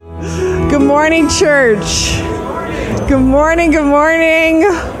morning, church. Good morning, good morning.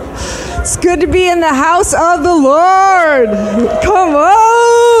 It's good to be in the house of the Lord. Come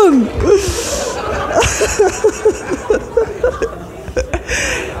on.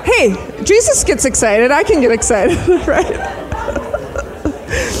 Hey, Jesus gets excited. I can get excited, right?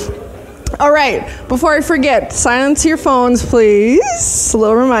 All right, before I forget, silence your phones, please. A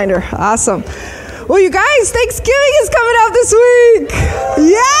little reminder. Awesome. Well, you guys, Thanksgiving is coming up this week.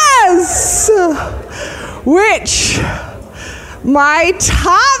 Yes! Which, my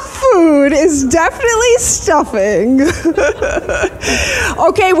top food is definitely stuffing.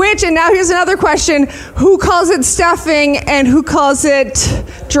 Okay, which, and now here's another question. Who calls it stuffing and who calls it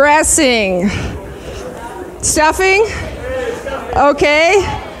dressing? Stuffing? Okay.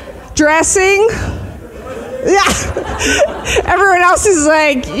 Dressing? Yeah. Everyone else is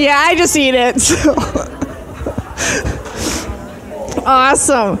like, yeah, I just eat it. So.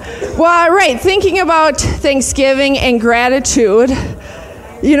 Awesome. Well, right, thinking about Thanksgiving and gratitude,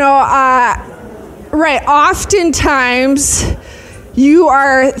 you know, right, oftentimes you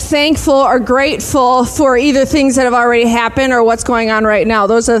are thankful or grateful for either things that have already happened or what's going on right now.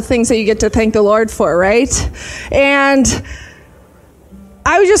 Those are the things that you get to thank the Lord for, right? And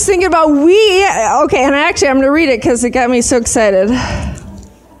I was just thinking about okay, and actually I'm going to read it because it got me so excited.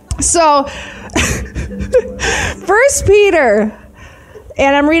 So, 1 Peter,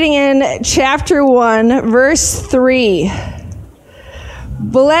 and I'm reading in chapter 1, verse 3.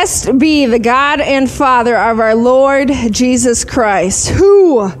 Blessed be the God and Father of our Lord Jesus Christ,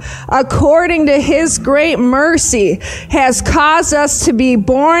 who, according to his great mercy, has caused us to be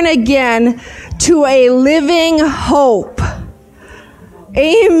born again to a living hope.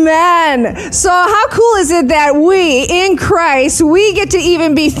 Amen. So how cool is it that we, in Christ, we get to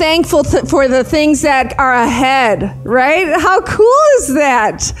even be thankful for the things that are ahead, right? How cool is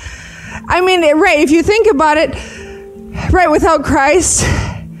that? I mean, right, if you think about it, right, without Christ,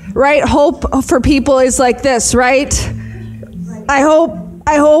 right, hope for people is like this, right? I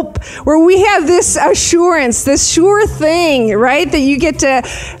hope where we have this assurance, this sure thing, right, that you get to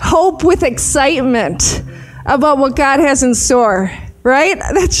hope with excitement about what God has in store. Right?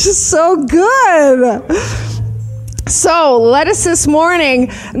 That's just so good. So let us this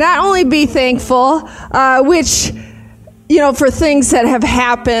morning not only be thankful, which, you know, for things that have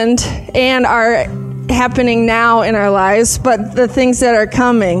happened and are happening now in our lives, but the things that are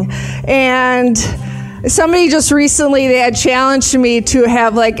coming. And somebody just recently, they had challenged me to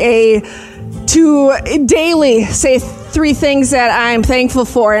have to daily say 3 things that I'm thankful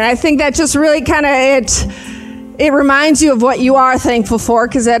for. And I think that just really kind of, it reminds you of what you are thankful for,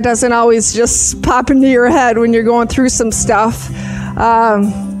 because that doesn't always just pop into your head when you're going through some stuff.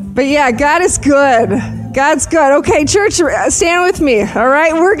 But yeah, God is good. God's good. Okay, church, stand with me, all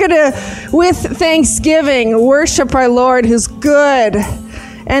right? We're going to, with thanksgiving, worship our Lord who's good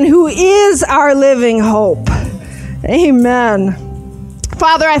and who is our living hope. Amen.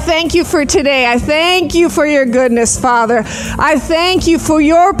 Father, I thank you for today. I thank you for your goodness, Father. I thank you for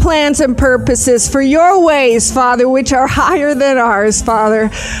your plans and purposes, for your ways, Father, which are higher than ours, Father.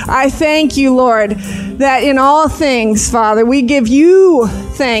 I thank you, Lord, that in all things, Father, we give you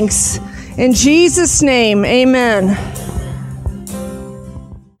thanks. In Jesus' name, amen.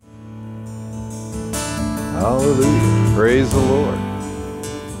 Hallelujah. Praise the Lord.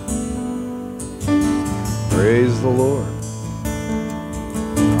 Praise the Lord.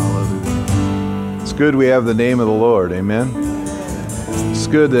 It's good we have the name of the Lord, amen? It's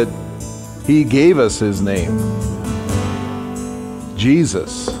good that he gave us his name.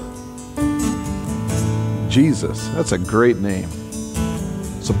 Jesus. Jesus, that's a great name.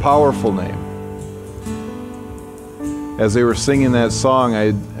 It's a powerful name. As they were singing that song,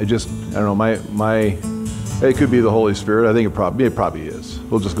 I don't know, it could be the Holy Spirit. I think it probably is.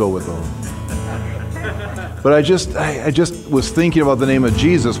 We'll just go with it. But I just was thinking about the name of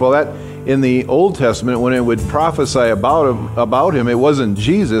Jesus. Well, that in the Old Testament, when it would prophesy about him, it wasn't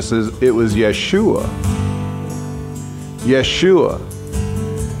Jesus, it was Yeshua. Yeshua.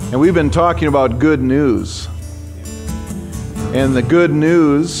 And we've been talking about good news. And the good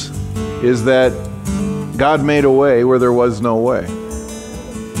news is that God made a way where there was no way.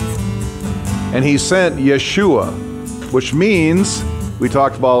 And he sent Yeshua, which means, we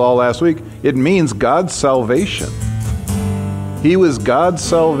talked about all last week, it means God's salvation. He was God's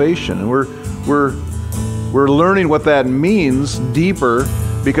salvation, and we're learning what that means deeper,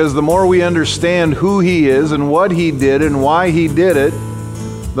 because the more we understand who he is and what he did and why he did it,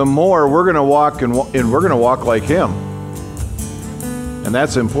 the more we're going to walk and we're going to walk like him. And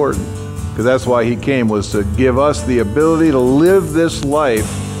that's important, because that's why he came, was to give us the ability to live this life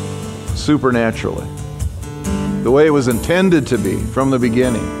supernaturally, the way it was intended to be from the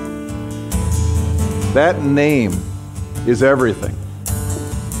beginning. That name is everything.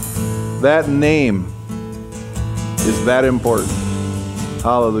 That name is that important.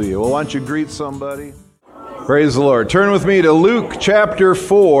 Hallelujah. Well, why don't you greet somebody? Praise the Lord. Turn with me to Luke chapter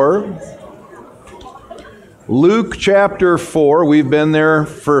 4. Luke chapter 4. We've been there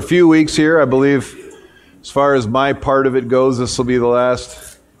for a few weeks here. I believe as far as my part of it goes, this will be the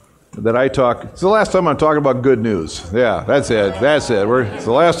last that I talk. It's the last time I'm talking about good news. Yeah, that's it. It's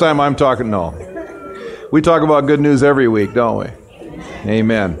the last time I'm talking. No. We talk about good news every week, don't we?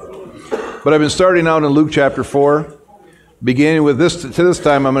 Amen. But I've been starting out in Luke chapter 4. Beginning with this, to this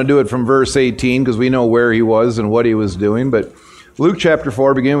time, I'm going to do it from verse 18 because we know where he was and what he was doing. But Luke chapter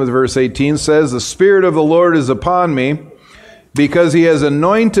 4, beginning with verse 18, says, "The Spirit of the Lord is upon me because he has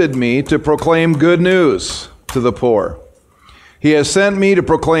anointed me to proclaim good news to the poor. He has sent me to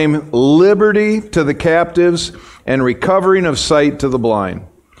proclaim liberty to the captives and recovering of sight to the blind,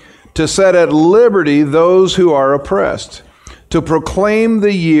 to set at liberty those who are oppressed, to proclaim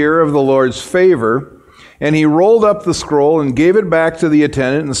the year of the Lord's favor." And he rolled up the scroll and gave it back to the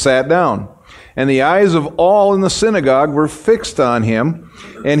attendant and sat down. And the eyes of all in the synagogue were fixed on him.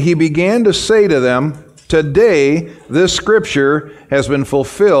 And he began to say to them, "Today this scripture has been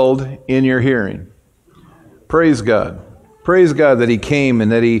fulfilled in your hearing." Praise God. Praise God that he came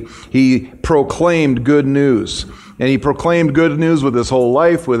and that he proclaimed good news. And he proclaimed good news with his whole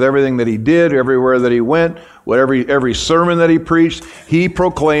life, with everything that he did, everywhere that he went, every sermon that he preached. He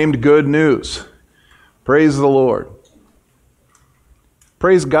proclaimed good news. Praise the Lord.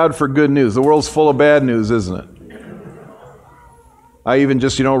 Praise God for good news. The world's full of bad news, isn't it? I even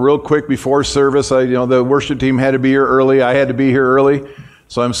just, real quick before service, the worship team had to be here early. I had to be here early.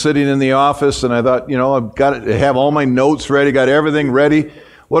 So I'm sitting in the office and I thought, I've got to have all my notes ready, got everything ready.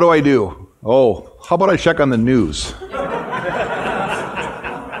 What do? Oh, how about I check on the news?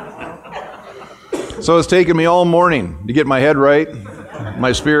 So it's taken me all morning to get my head right.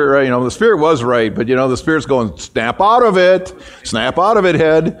 My spirit, right? The spirit was right, but the spirit's going, snap out of it,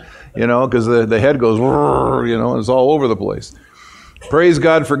 head, because the head goes, and it's all over the place. Praise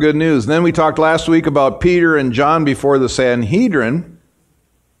God for good news. And then we talked last week about Peter and John before the Sanhedrin.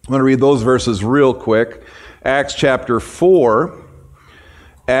 I'm going to read those verses real quick. Acts chapter 4,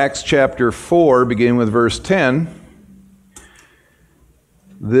 beginning with verse 10.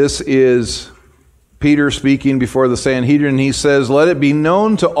 This is Peter speaking before the Sanhedrin. He says, "Let it be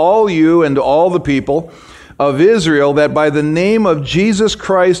known to all you and to all the people of Israel that by the name of Jesus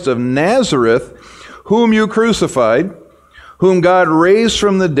Christ of Nazareth, whom you crucified, whom God raised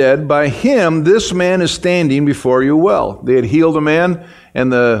from the dead, by him this man is standing before you well." They had healed a man,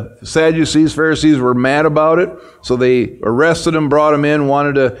 and the Sadducees, Pharisees were mad about it, so they arrested him, brought him in,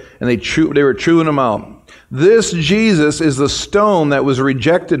 and they were chewing him out. "This Jesus is the stone that was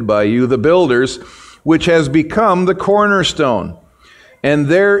rejected by you, the builders, which has become the cornerstone. And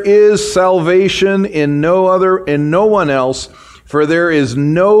there is salvation in no one else, for there is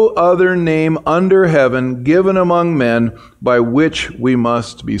no other name under heaven given among men by which we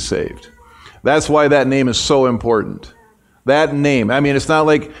must be saved." That's why that name is so important. That name. It's not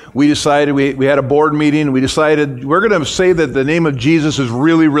like we decided, we had a board meeting, we decided we're going to say that the name of Jesus is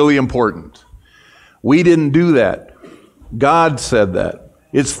really, really important. We didn't do that. God said that.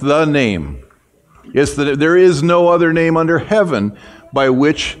 It's the name. There is no other name under heaven by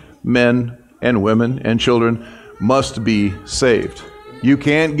which men and women and children must be saved. You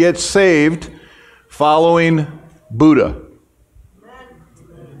can't get saved following Buddha.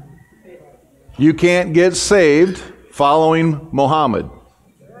 You can't get saved following Muhammad.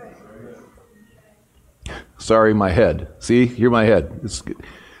 Sorry, my head. See, you're my head.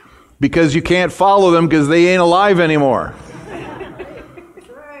 Because you can't follow them because they ain't alive anymore.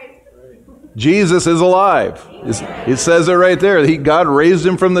 Jesus is alive. It says it right there. God raised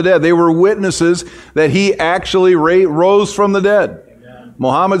him from the dead. They were witnesses that he actually rose from the dead.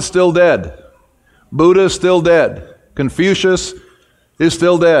 Muhammad's still dead. Buddha is still dead. Confucius is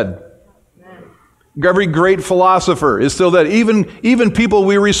still dead. Every great philosopher is still dead. Even people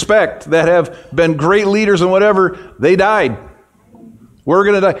we respect that have been great leaders and whatever, they died. We're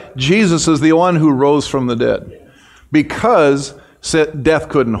going to die. Jesus is the one who rose from the dead because death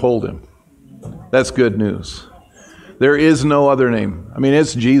couldn't hold him. That's good news. There is no other name.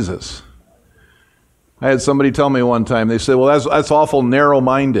 It's Jesus. I had somebody tell me one time, they said, well, that's awful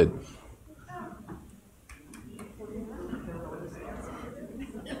narrow-minded.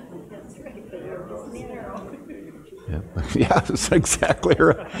 Yeah, that's exactly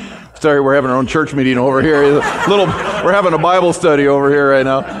right. Sorry, we're having our own church meeting over here. We're having a Bible study over here right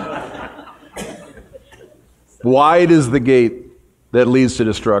now. Wide is the gate that leads to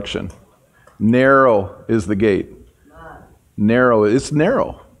destruction. Narrow is the gate. Narrow. It's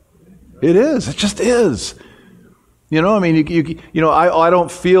narrow. It is. It just is. You know, I mean, I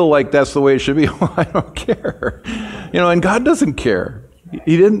don't feel like that's the way it should be. I don't care. And God doesn't care.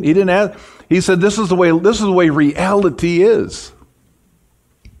 He didn't ask. He said, this is the way reality is.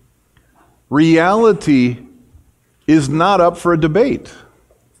 Reality is not up for a debate.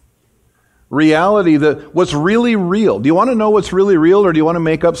 Reality, what's really real. Do you want to know what's really real, or do you want to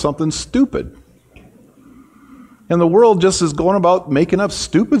make up something stupid? And the world just is going about making up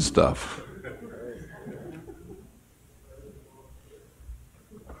stupid stuff.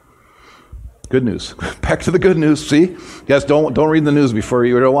 Good news. Back to the good news. See? Guys, don't read the news before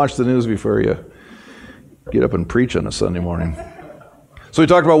you, or don't watch the news before you get up and preach on a Sunday morning. So we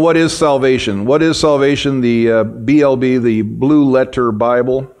talked about what is salvation. What is salvation? The BLB, the Blue Letter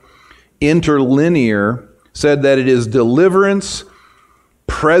Bible, Interlinear, said that it is deliverance,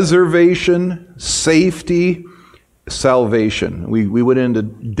 preservation, safety, salvation. We went into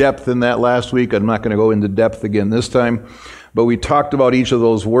depth in that last week. I'm not going to go into depth again this time, but we talked about each of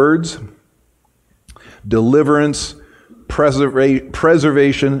those words. Deliverance,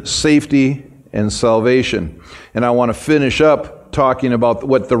 preservation, safety, and salvation. And I want to finish up talking about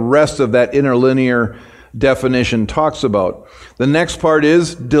what the rest of that interlinear definition talks about. The next part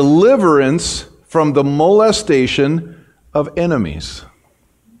is deliverance from the molestation of enemies.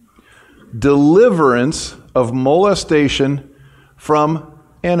 Deliverance of molestation from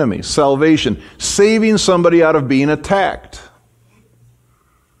enemies. Salvation. Saving somebody out of being attacked.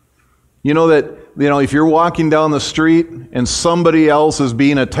 You know that, if you're walking down the street and somebody else is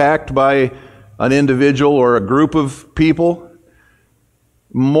being attacked by an individual or a group of people,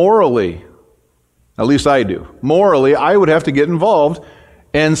 morally, at least I do, morally, I would have to get involved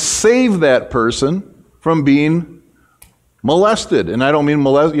and save that person from being molested. And I don't mean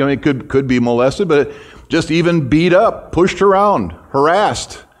molested, it could be molested, but just even beat up, pushed around,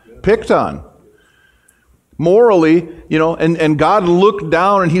 harassed, picked on. Morally, and God looked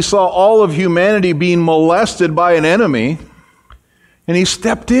down and he saw all of humanity being molested by an enemy, and he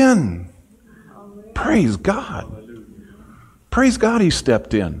stepped in. Praise God. Praise God, he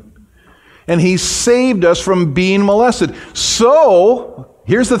stepped in. And he saved us from being molested. So,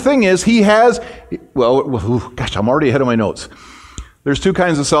 here's the thing is, he has, I'm already ahead of my notes. There's two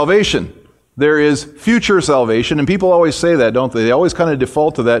kinds of salvation. There is future salvation, and people always say that, don't they? They always kind of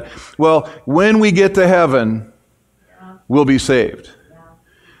default to that. Well, when we get to heaven, we'll be saved.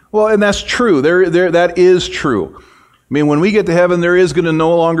 Well, and that's true. That is true. I mean, when we get to heaven, there is going to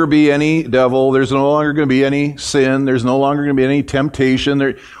no longer be any devil. There's no longer going to be any sin. There's no longer going to be any temptation.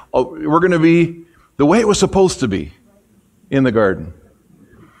 We're going to be the way it was supposed to be in the garden.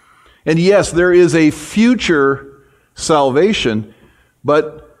 And yes, there is a future salvation,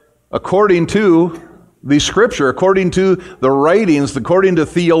 but according to the Scripture, according to the writings, according to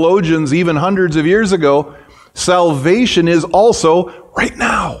theologians even hundreds of years ago, salvation is also right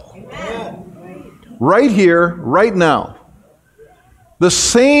now. Amen. Right here, right now. The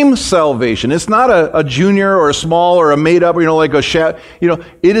same salvation. It's not a junior or a small or a made up, like a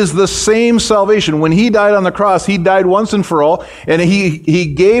it is the same salvation. When he died on the cross, he died once and for all, and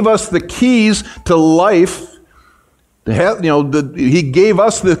he gave us the keys to life. He gave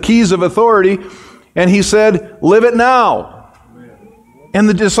us the keys of authority, and he said, live it now. And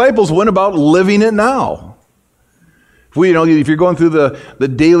the disciples went about living it now. If you're going through the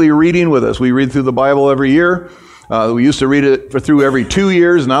daily reading with us, we read through the Bible every year. We used to read it through every 2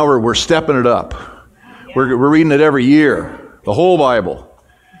 years. Now we're stepping it up. We're reading it every year, the whole Bible,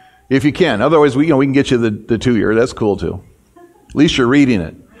 if you can. Otherwise, we can get you the 2 year. That's cool too. At least you're reading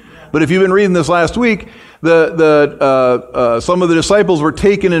it. But if you've been reading this last week, some of the disciples were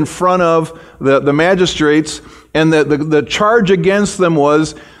taken in front of the magistrates, and the charge against them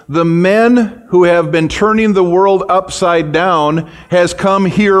was, the men who have been turning the world upside down has come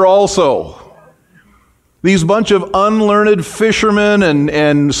here also. These bunch of unlearned fishermen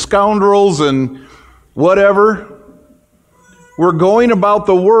and scoundrels and whatever were going about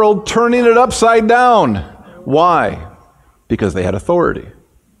the world turning it upside down. Why? Because they had authority.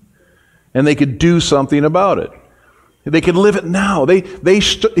 And they could do something about it. They could live it now.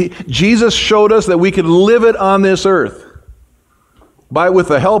 Jesus showed us that we could live it on this earth. With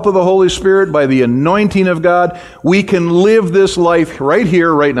the help of the Holy Spirit, by the anointing of God, we can live this life right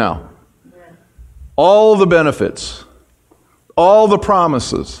here, right now. All the benefits, all the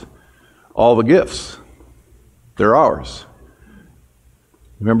promises, all the gifts, they're ours.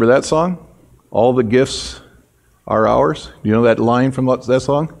 Remember that song? All the gifts are ours. You know that line from that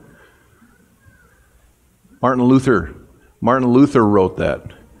song? Martin Luther wrote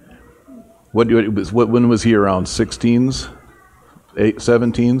that. When was he around? 16s?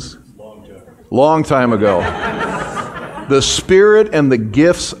 17s? Long time ago. The Spirit and the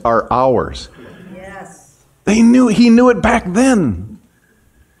gifts are ours. Yes. He knew it back then.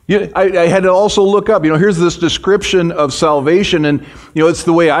 I had to also look up, here's this description of salvation, and, it's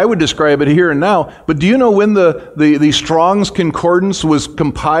the way I would describe it here and now. But do you know when the Strong's Concordance was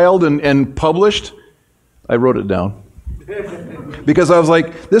compiled and published? I wrote it down. Because I was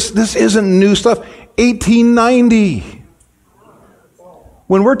like, this isn't new stuff. 1890.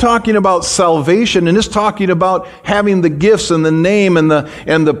 When we're talking about salvation, and it's talking about having the gifts and the name and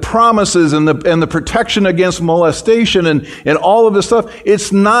the promises and the protection against molestation and all of this stuff,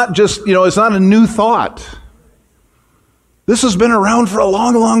 it's not just, it's not a new thought. This has been around for a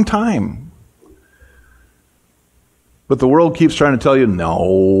long, long time. But the world keeps trying to tell you,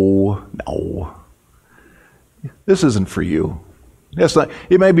 no. This isn't for you.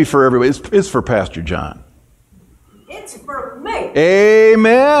 It may be for everybody. It's for Pastor John. It's for me.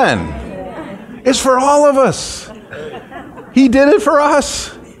 Amen. It's for all of us. He did it for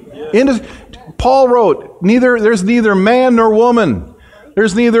us. Paul wrote, there's neither man nor woman.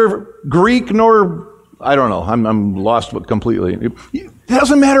 There's neither Greek nor, I don't know, I'm lost completely. It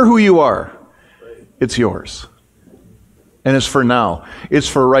doesn't matter who you are. It's yours. And it's for now. It's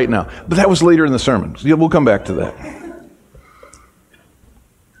for right now. But that was later in the sermon. So we'll come back to that.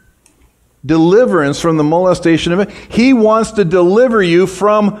 Deliverance from the molestation of it. He wants to deliver you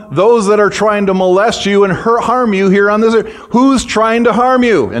from those that are trying to molest you and harm you here on this earth. Who's trying to harm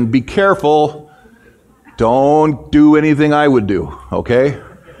you? And be careful. Don't do anything I would do, okay?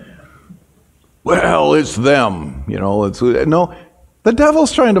 Well, it's them. No, the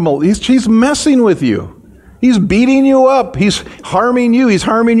devil's trying to molest. He's messing with you. He's beating you up. He's harming you. He's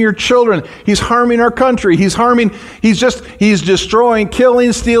harming your children. He's harming our country. He's destroying,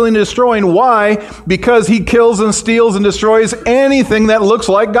 killing, stealing, destroying. Why? Because he kills and steals and destroys anything that looks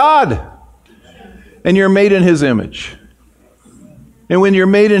like God. And you're made in his image. And when you're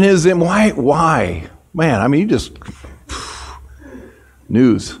made in his image, why? Man, you just...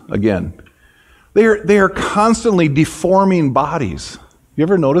 News, again. They are constantly deforming bodies. You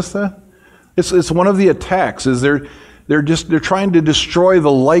ever notice that? It's one of the attacks, is they're trying to destroy the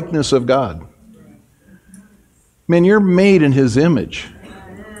likeness of God. Man, you're made in his image.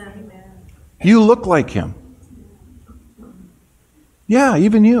 You look like him. Yeah,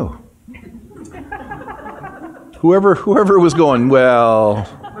 even you. Whoever was going, well,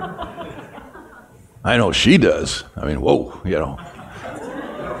 I know she does. Whoa,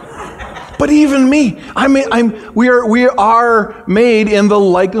 But even me, we are made in the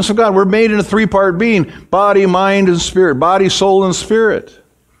likeness of God. We're made in a three-part being: body, mind, and spirit. Body, soul, and spirit.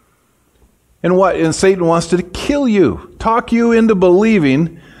 And what? And Satan wants to kill you, talk you into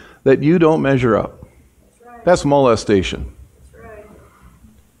believing that you don't measure up. That's molestation.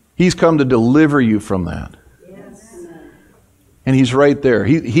 He's come to deliver you from that. Yes. And he's right there.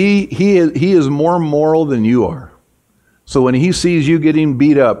 He is more moral than you are. So when he sees you getting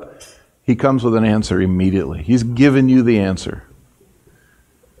beat up, he comes with an answer immediately. He's given you the answer.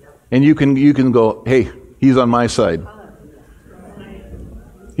 And you can go, hey, he's on my side.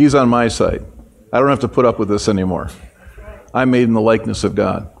 He's on my side. I don't have to put up with this anymore. I'm made in the likeness of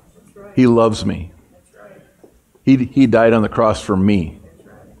God. He loves me. He died on the cross for me.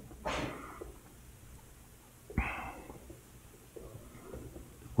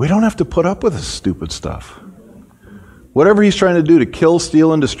 We don't have to put up with this stupid stuff. Whatever he's trying to do to kill,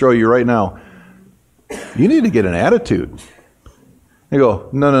 steal, and destroy you right now, you need to get an attitude. You go,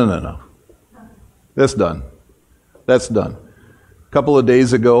 no. That's done. That's done. A couple of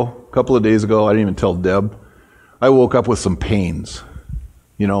days ago, I didn't even tell Deb, I woke up with some pains.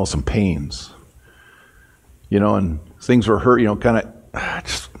 Some pains. And things were hurt,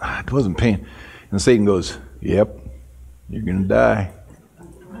 it wasn't pain. And Satan goes, yep, you're going to die.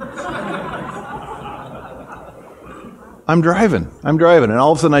 I'm driving, and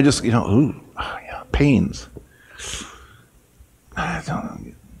all of a sudden I just, pains.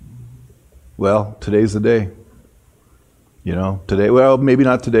 Well, today's the day. Today, well, maybe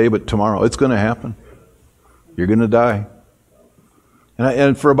not today, but tomorrow. It's going to happen. You're going to die.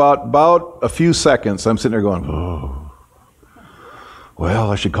 And for about a few seconds, I'm sitting there going, oh,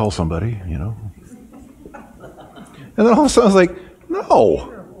 well, I should call somebody, And then all of a sudden I was like,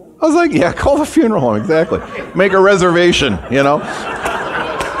 no. I was like, yeah, call the funeral home, exactly. Make a reservation,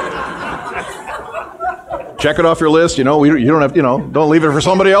 Check it off your list, you don't have, don't leave it for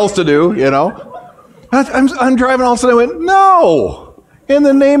somebody else to do, I'm driving, all of a sudden I went, no, In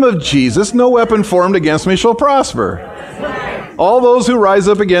the name of Jesus, no weapon formed against me shall prosper. All those who rise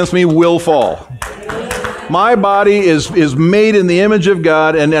up against me will fall. My body is made in the image of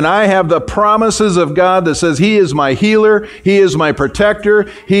God, and I have the promises of God that says He is my healer, He is my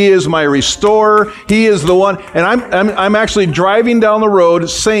protector, He is my restorer, He is the one. And I'm actually driving down the road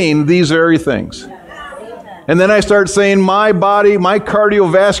saying these very things. And then I start saying, my body, my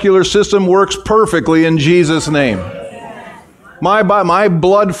cardiovascular system works perfectly in Jesus' name. My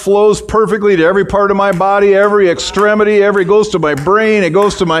blood flows perfectly to every part of my body, every extremity, it goes to my brain,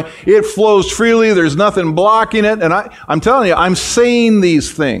 it flows freely, there's nothing blocking it. And I'm telling you, I'm saying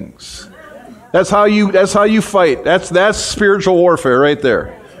these things. That's how you fight. That's spiritual warfare right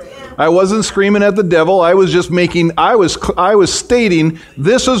there. I wasn't screaming at the devil, I was stating,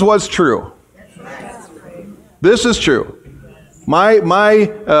 this is what's true. This is true. My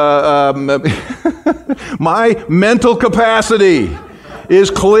mental capacity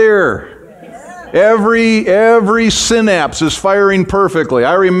is clear. Every synapse is firing perfectly.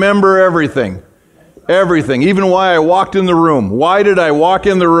 I remember everything. Everything. Even why I walked in the room. Why did I walk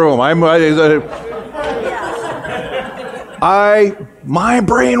in the room? My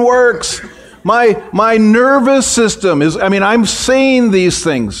brain works. My nervous system is, I'm saying these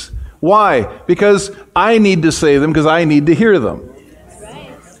things. Why? Because I need to say them, because I need to hear them.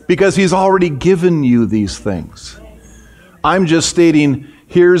 Because He's already given you these things. I'm just stating,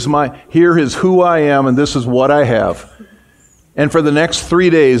 here is who I am, and this is what I have. And for the next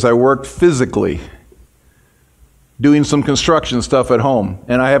 3 days, I worked physically, doing some construction stuff at home,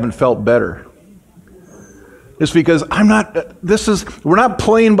 and I haven't felt better. It's because we're not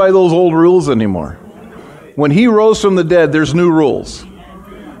playing by those old rules anymore. When He rose from the dead, there's new rules.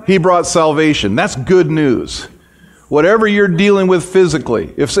 He brought salvation. That's good news. Whatever you're dealing with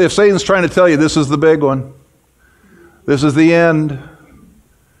physically, if Satan's trying to tell you this is the big one, this is the end.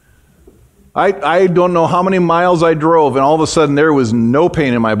 I don't know how many miles I drove, and all of a sudden there was no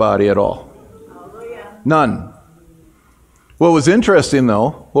pain in my body at all. None. What was interesting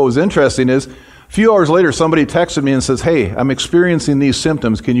is, a few hours later, somebody texted me and says, hey, I'm experiencing these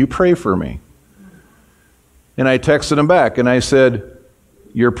symptoms. Can you pray for me? And I texted him back, and I said,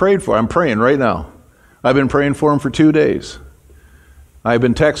 you're prayed for. I'm praying right now. I've been praying for him for 2 days. I've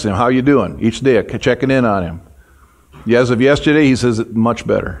been texting him, how you doing? Each day, checking in on him. As of yesterday, he says, much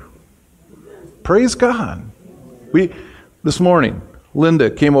better. Praise God. This morning, Linda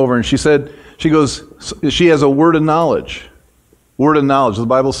came over and she goes, she has a word of knowledge. Word of knowledge. The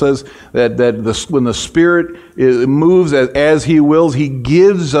Bible says that when the Spirit moves as He wills, He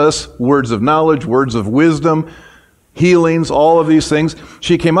gives us words of knowledge, words of wisdom, healings, all of these things.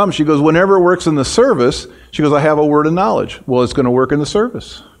 She came up and she goes, whenever it works in the service, she goes, I have a word of knowledge. Well, it's going to work in the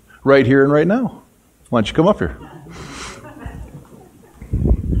service, right here and right now. Why don't you come up here?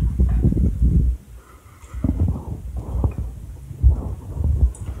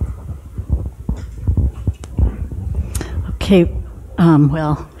 Okay,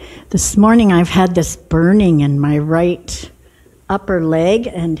 well, this morning I've had this burning in my right upper leg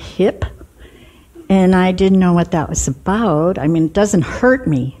and hip. And I didn't know what that was about. It doesn't hurt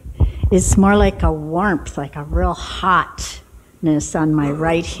me. It's more like a warmth, like a real hotness on my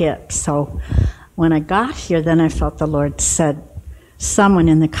right hip. So when I got here, then I felt the Lord said, someone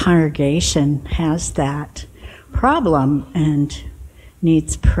in the congregation has that problem and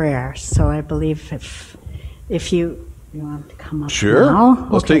needs prayer. So I believe if you want to come up sure. now.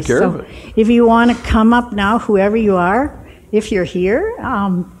 Let's take care of it. If you want to come up now, whoever you are, if you're here,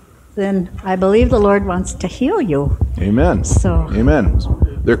 then I believe the Lord wants to heal you. Amen. So, amen.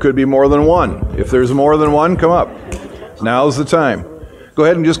 There could be more than one. If there's more than one, come up. Now's the time. Go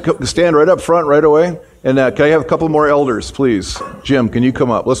ahead and just stand right up front right away. And can I have a couple more elders, please? Jim, can you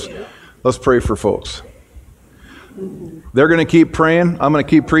come up? Let's pray for folks. They're going to keep praying. I'm going to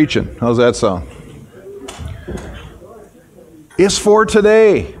keep preaching. How's that sound? It's for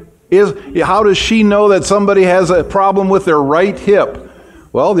today. How does she know that somebody has a problem with their right hip?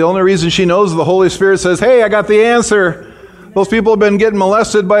 Well, the only reason she knows is the Holy Spirit says, hey, I got the answer. Those people have been getting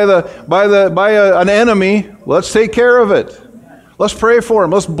molested by an enemy. Let's take care of it. Let's pray for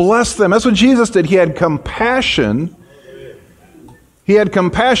them. Let's bless them. That's what Jesus did. He had compassion. He had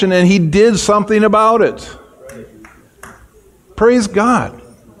compassion and He did something about it. Praise God.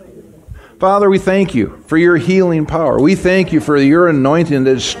 Father, we thank You for Your healing power. We thank You for Your anointing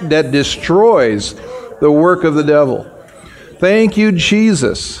that destroys the work of the devil. Thank You,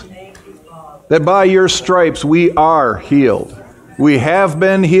 Jesus, that by Your stripes we are healed. We have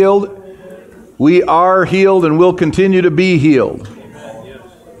been healed. We are healed and will continue to be healed.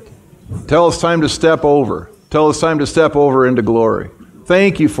 Tell us time to step over. Tell us time to step over into glory.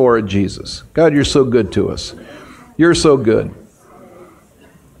 Thank you for it, Jesus. God, you're so good to us. You're so good.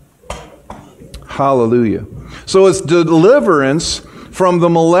 Hallelujah. So it's deliverance from the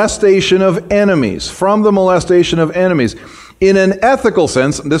molestation of enemies. From the molestation of enemies. In an ethical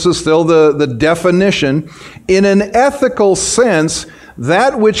sense, this is still the definition, in an ethical sense,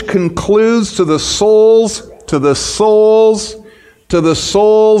 that which concludes to the soul's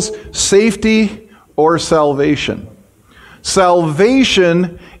safety or salvation.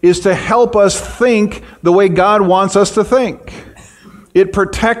 Salvation is to help us think the way God wants us to think. It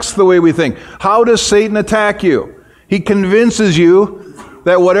protects the way we think. How does Satan attack you? He convinces you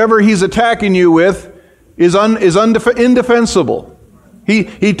that whatever he's attacking you with is indefensible.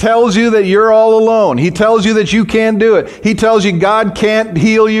 He tells you that you're all alone. He tells you that you can't do it. He tells you God can't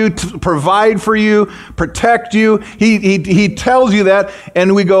heal you, provide for you, protect you. He tells you that,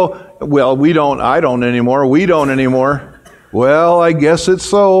 and we go, well, I don't anymore. Well, I guess it's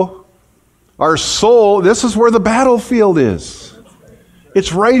so. Our soul, this is where the battlefield is.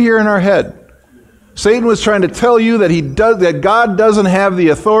 It's right here in our head. Satan was trying to tell you that God doesn't have the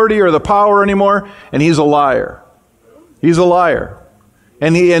authority or the power anymore, and he's a liar. He's a liar.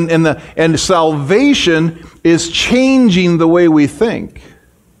 And salvation is changing the way we think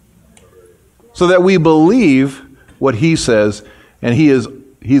so that we believe what he says, and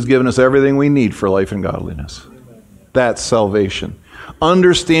he's given us everything we need for life and godliness. That's salvation.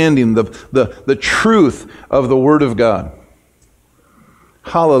 Understanding the truth of the Word of God.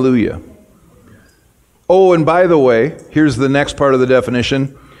 Hallelujah. Oh, and by the way, here's the next part of the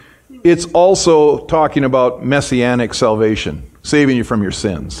definition. It's also talking about messianic salvation, saving you from your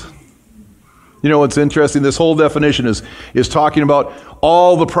sins. You know what's interesting? This whole definition is talking about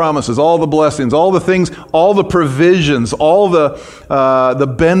all the promises, all the blessings, all the things, all the provisions, all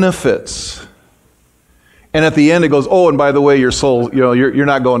the benefits. And at the end it goes, oh, and by the way, your soul, you're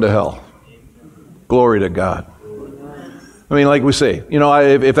not going to hell. Glory to God. I mean, like we say,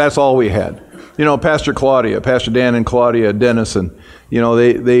 if that's all we had. Pastor Dan and Claudia Dennison, they're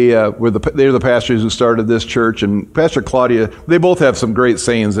the pastors who started this church, and Pastor Claudia, they both have some great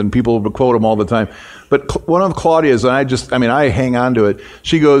sayings, and people quote them all the time. But one of Claudia's, and I hang on to it.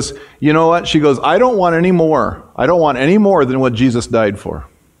 She goes, you know what? She goes, I don't want any more. I don't want any more than what Jesus died for.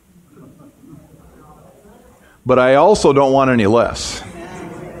 But I also don't want any less.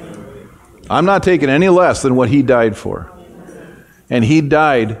 I'm not taking any less than what he died for. And he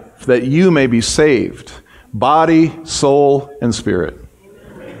died that you may be saved, body, soul, and spirit.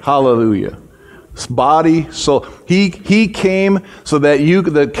 Hallelujah. Body, soul. He came so that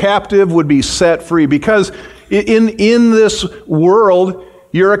the captive would be set free. Because in this world,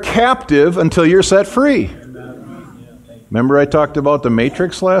 you're a captive until you're set free. Remember I talked about the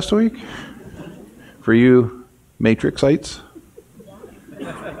Matrix last week? For you Matrixites?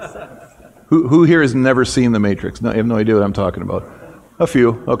 Who here has never seen the Matrix? No, I have no idea what I'm talking about. A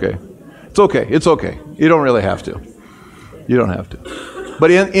few, okay. It's okay. You don't really have to. You don't have to. But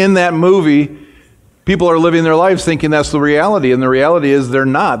in that movie, people are living their lives thinking that's the reality, and the reality is they're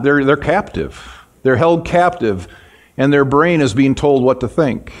not. They're captive. They're held captive, and their brain is being told what to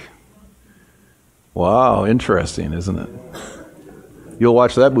think. Wow, interesting, isn't it? You'll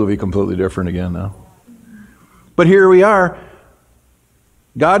watch that movie completely different again now. But here we are.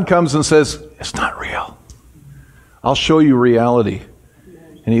 God comes and says, it's not real. I'll show you reality.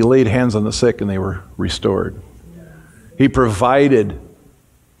 And he laid hands on the sick and they were restored. He provided.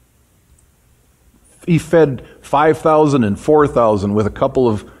 He fed 5,000 and 4,000 with a couple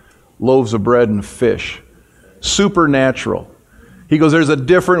of loaves of bread and fish. Supernatural. He goes, there's a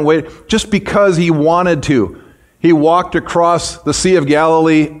different way. Just because he wanted to. He walked across the Sea of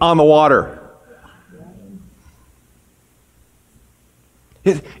Galilee on the water.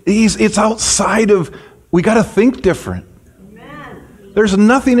 It's outside of, we got to think different. There's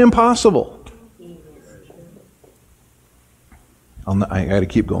nothing impossible. I got to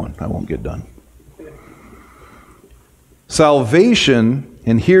keep going. I won't get done. Salvation,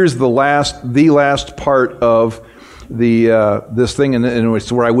 and here's the last part of this thing, and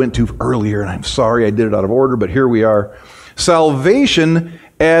it's where I went to earlier, and I'm sorry I did it out of order, but here we are. Salvation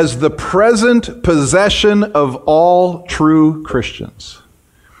as the present possession of all true Christians.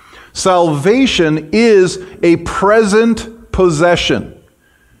 Salvation is a present possession.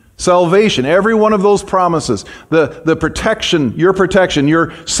 Salvation, every one of those promises, the protection,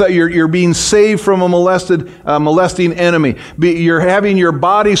 you're being saved from a molesting enemy. You're having your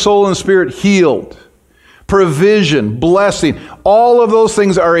body, soul, and spirit healed. Provision, blessing, all of those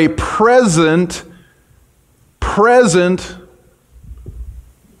things are a present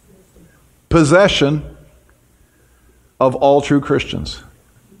possession of all true Christians.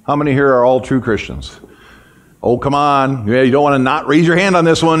 How many here are all true Christians? Oh, come on. Yeah, you don't want to not raise your hand on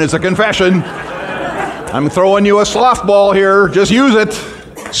this one. It's a confession. I'm throwing you a softball here. Just use it.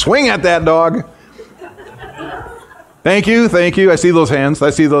 Swing at that dog. Thank you. Thank you. I see those hands.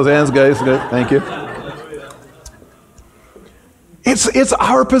 Guys. Good. Thank you. It's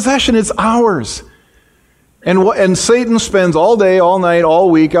our possession. It's ours. And Satan spends all day, all night, all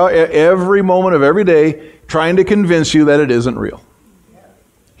week, every moment of every day trying to convince you that it isn't real.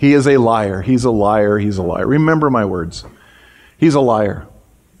 He is a liar. He's a liar. He's a liar. Remember my words. He's a liar.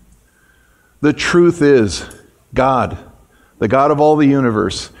 The truth is, God, the God of all the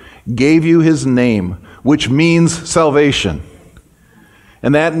universe, gave you his name, which means salvation.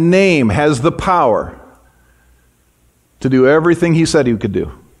 And that name has the power to do everything he said he could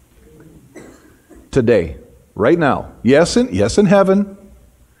do. Today, right now. Yes, in heaven.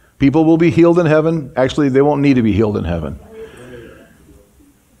 People will be healed in heaven. Actually, they won't need to be healed in heaven.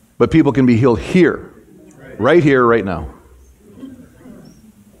 But people can be healed here, right now.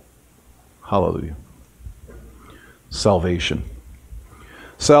 Hallelujah. Salvation.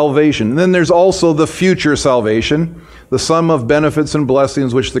 And then there's also the future salvation, the sum of benefits and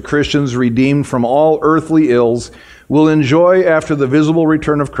blessings which the Christians redeemed from all earthly ills will enjoy after the visible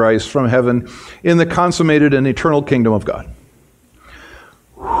return of Christ from heaven in the consummated and eternal kingdom of God.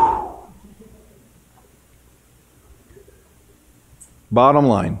 Bottom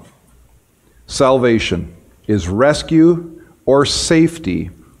line, salvation is rescue or safety,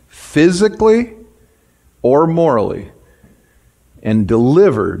 physically or morally, and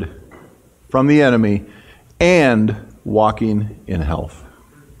delivered from the enemy and walking in health.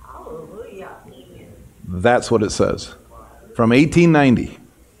 Hallelujah. That's what it says. From 1890.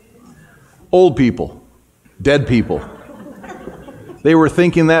 Old people, dead people. They were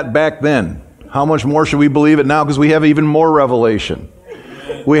thinking that back then. How much more should we believe it now? Because we have even more revelation.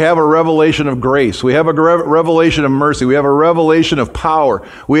 We have a revelation of grace. We have a revelation of mercy. We have a revelation of power.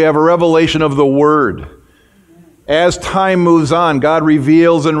 We have a revelation of the Word. As time moves on, God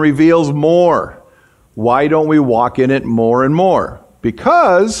reveals and reveals more. Why don't we walk in it more and more?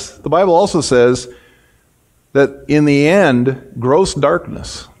 Because the Bible also says that in the end, gross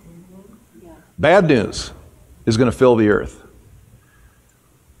darkness, bad news, is going to fill the earth.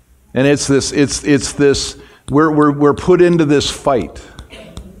 And it's this, we're put into this fight.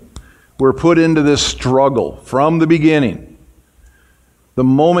 We're put into this struggle from the beginning. The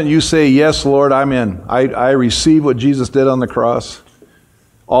moment you say, yes, Lord, I'm in. I receive what Jesus did on the cross.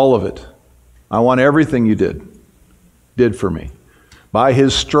 All of it. I want everything you did for me. By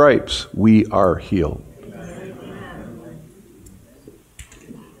his stripes, we are healed.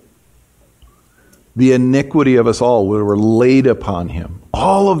 The iniquity of us all were laid upon him.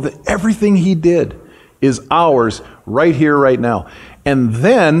 Everything he did is ours right here, right now. And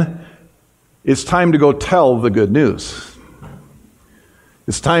then it's time to go tell the good news.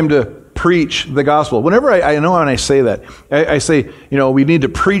 It's time to preach the gospel. Whenever I know when I say that, I say, we need to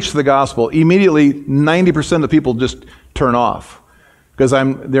preach the gospel. Immediately, 90% of the people just turn off because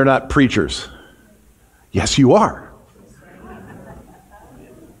they're not preachers. Yes, you are.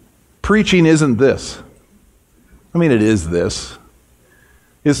 Preaching isn't this. I mean, it is this.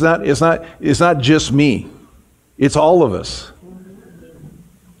 It's not just me. It's all of us.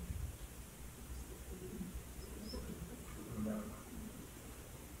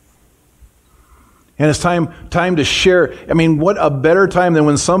 And it's time to share. I mean, what a better time than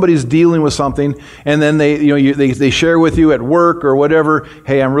when somebody's dealing with something and then they share with you at work or whatever,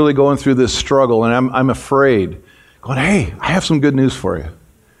 hey, I'm really going through this struggle and I'm afraid. Going, hey, I have some good news for you.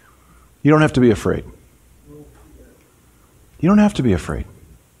 You don't have to be afraid. You don't have to be afraid.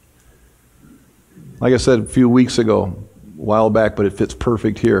 Like I said a few weeks ago, a while back, but it fits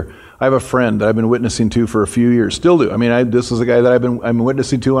perfect here. I have a friend that I've been witnessing to for a few years. Still do. I mean, this is a guy that I'm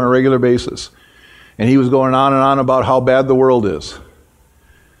witnessing to on a regular basis. And he was going on and on about how bad the world is.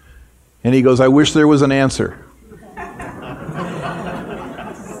 And he goes, I wish there was an answer.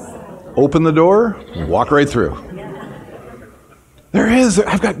 Open the door, walk right through. There is.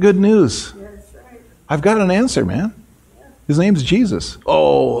 I've got good news. I've got an answer, man. His name's Jesus.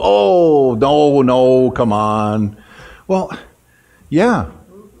 Oh, no, come on. Well, yeah.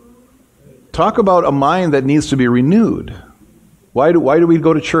 Talk about a mind that needs to be renewed. Why do we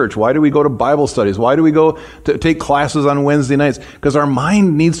go to church? Why do we go to Bible studies? Why do we go to take classes on Wednesday nights? Because our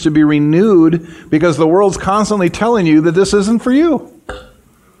mind needs to be renewed because the world's constantly telling you that this isn't for you.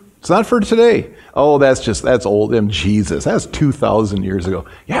 It's not for today. Oh, that's old. And Jesus, that's 2,000 years ago.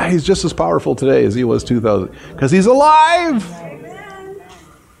 Yeah, he's just as powerful today as he was 2,000 because he's alive. Amen.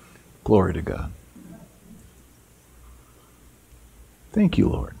 Glory to God. Thank you,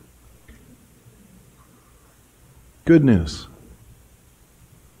 Lord. Good news.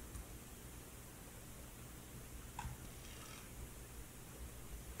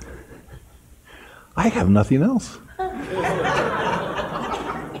 I have nothing else.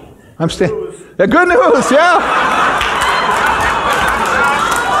 I'm standing. Yeah, good news, yeah.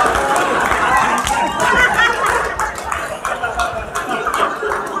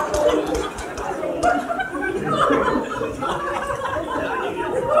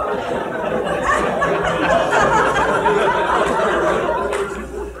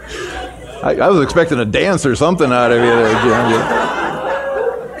 I was expecting a dance or something out of you there,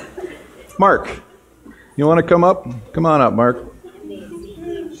 Jim. Mark, you want to come up? Come on up, Mark.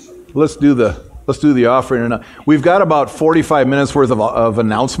 Let's do the offering. We've got about 45 minutes worth of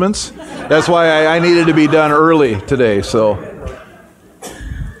announcements. That's why I needed to be done early today. So.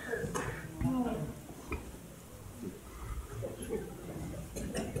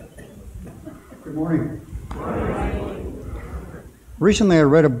 Good morning. Recently, I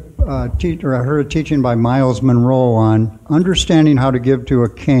read I heard a teaching by Miles Monroe on understanding how to give to a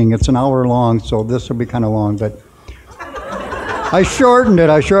king. It's an hour long, so this will be kind of long, but I shortened it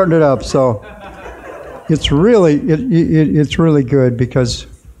up, so it's really good because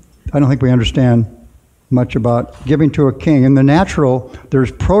I don't think we understand much about giving to a king. In the natural,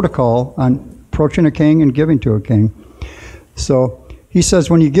 there's protocol on approaching a king and giving to a king. So he says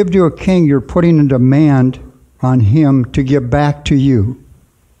when you give to a king, you're putting a demand on him to give back to you.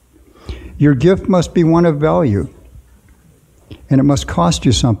 Your gift must be one of value, and it must cost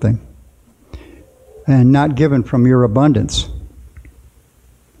you something, and not given from your abundance.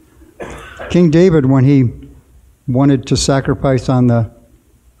 King David, when he wanted to sacrifice on the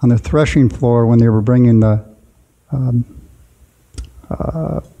threshing floor when they were bringing the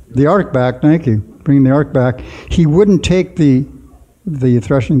ark back, bringing the ark back, he wouldn't take the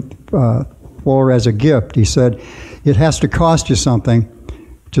threshing floor as a gift. He said, it has to cost you something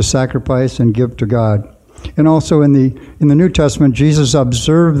to sacrifice and give to God. And also in the New Testament, Jesus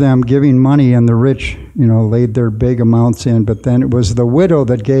observed them giving money, and the rich, laid their big amounts in, but then it was the widow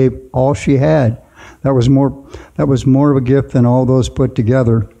that gave all she had. That was more of a gift than all those put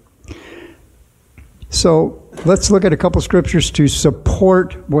together. So let's look at a couple scriptures to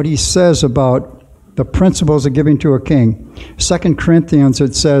support what he says about the principles of giving to a king. 2 Corinthians,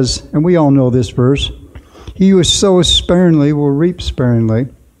 it says, and we all know this verse, he who sows sparingly will reap sparingly.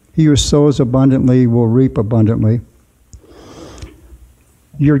 He who sows abundantly will reap abundantly.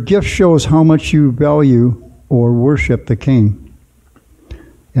 Your gift shows how much you value or worship the king.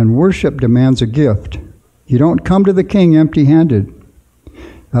 And worship demands a gift. You don't come to the king empty-handed.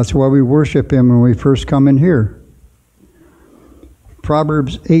 That's why we worship him when we first come in here.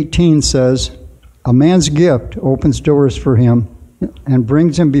 Proverbs 18 says, a man's gift opens doors for him and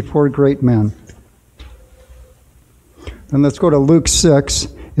brings him before great men. And let's go to Luke 6.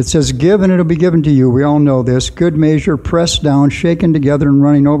 It says, give and it'll be given to you. We all know this. Good measure, pressed down, shaken together, and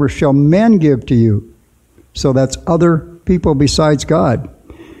running over, shall men give to you. So that's other people besides God.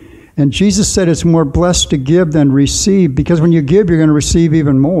 And Jesus said it's more blessed to give than receive, because when you give, you're going to receive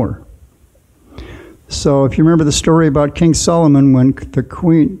even more. So if you remember the story about King Solomon, when the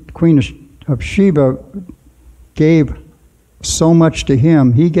Queen of Sheba gave so much to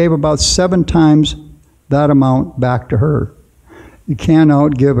him, he gave about 7 times that amount back to her. You can't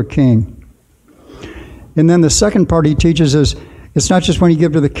outgive a king. And then the second part he teaches is, it's not just when you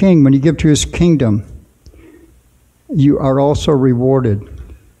give to the king, when you give to his kingdom, you are also rewarded.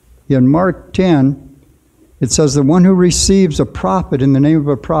 In Mark 10, it says, the one who receives a prophet in the name of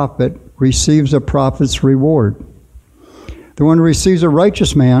a prophet receives a prophet's reward. The one who receives a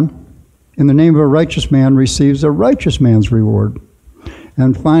righteous man in the name of a righteous man receives a righteous man's reward.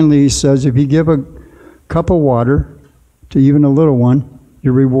 And finally, he says, if you give a cup of water to even a little one,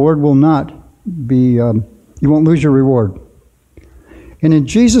 your reward will not be, you won't lose your reward. And in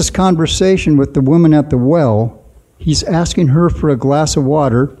Jesus' conversation with the woman at the well, he's asking her for a glass of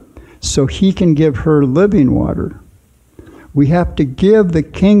water so he can give her living water. We have to give the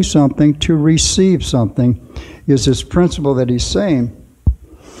king something to receive something, is this principle that he's saying.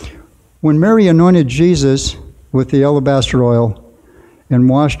 When Mary anointed Jesus with the alabaster oil and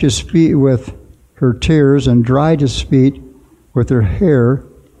washed his feet with her tears and dried his feet with her hair,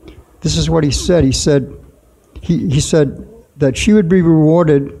 this is what he said. He said that she would be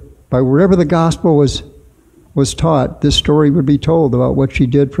rewarded by wherever the gospel was taught. This story would be told about what she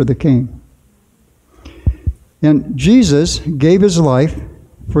did for the king. And Jesus gave his life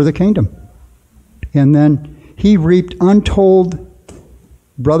for the kingdom. And then he reaped untold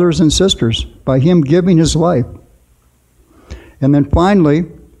brothers and sisters by him giving his life. And then finally,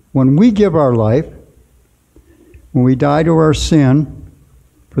 when we give our life, when we die to our sin,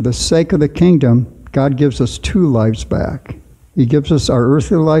 for the sake of the kingdom, God gives us 2 lives back. He gives us our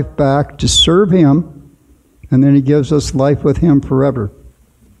earthly life back to serve Him, and then He gives us life with Him forever.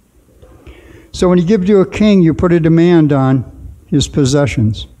 So when He gives you a king, you put a demand on his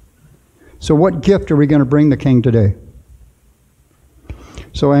possessions. So what gift are we going to bring the king today?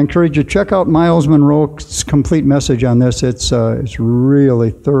 So I encourage you to check out Miles Monroe's complete message on this. It's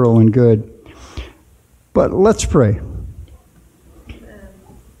really thorough and good. But let's pray.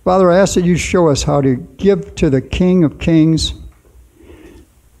 Father, I ask that you show us how to give to the King of Kings.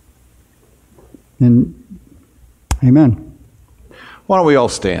 And amen. Why don't we all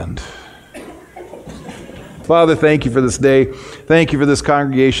stand? Father, thank you for this day. Thank you for this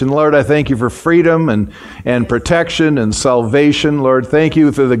congregation. Lord, I thank you for freedom and protection and salvation. Lord, thank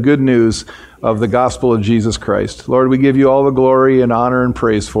you for the good news of the gospel of Jesus Christ. Lord, we give you all the glory and honor and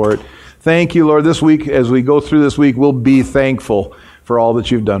praise for it. Thank you, Lord. This week, as we go through this week, we'll be thankful for all that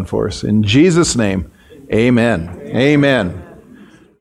you've done for us. In Jesus' name, amen. Amen.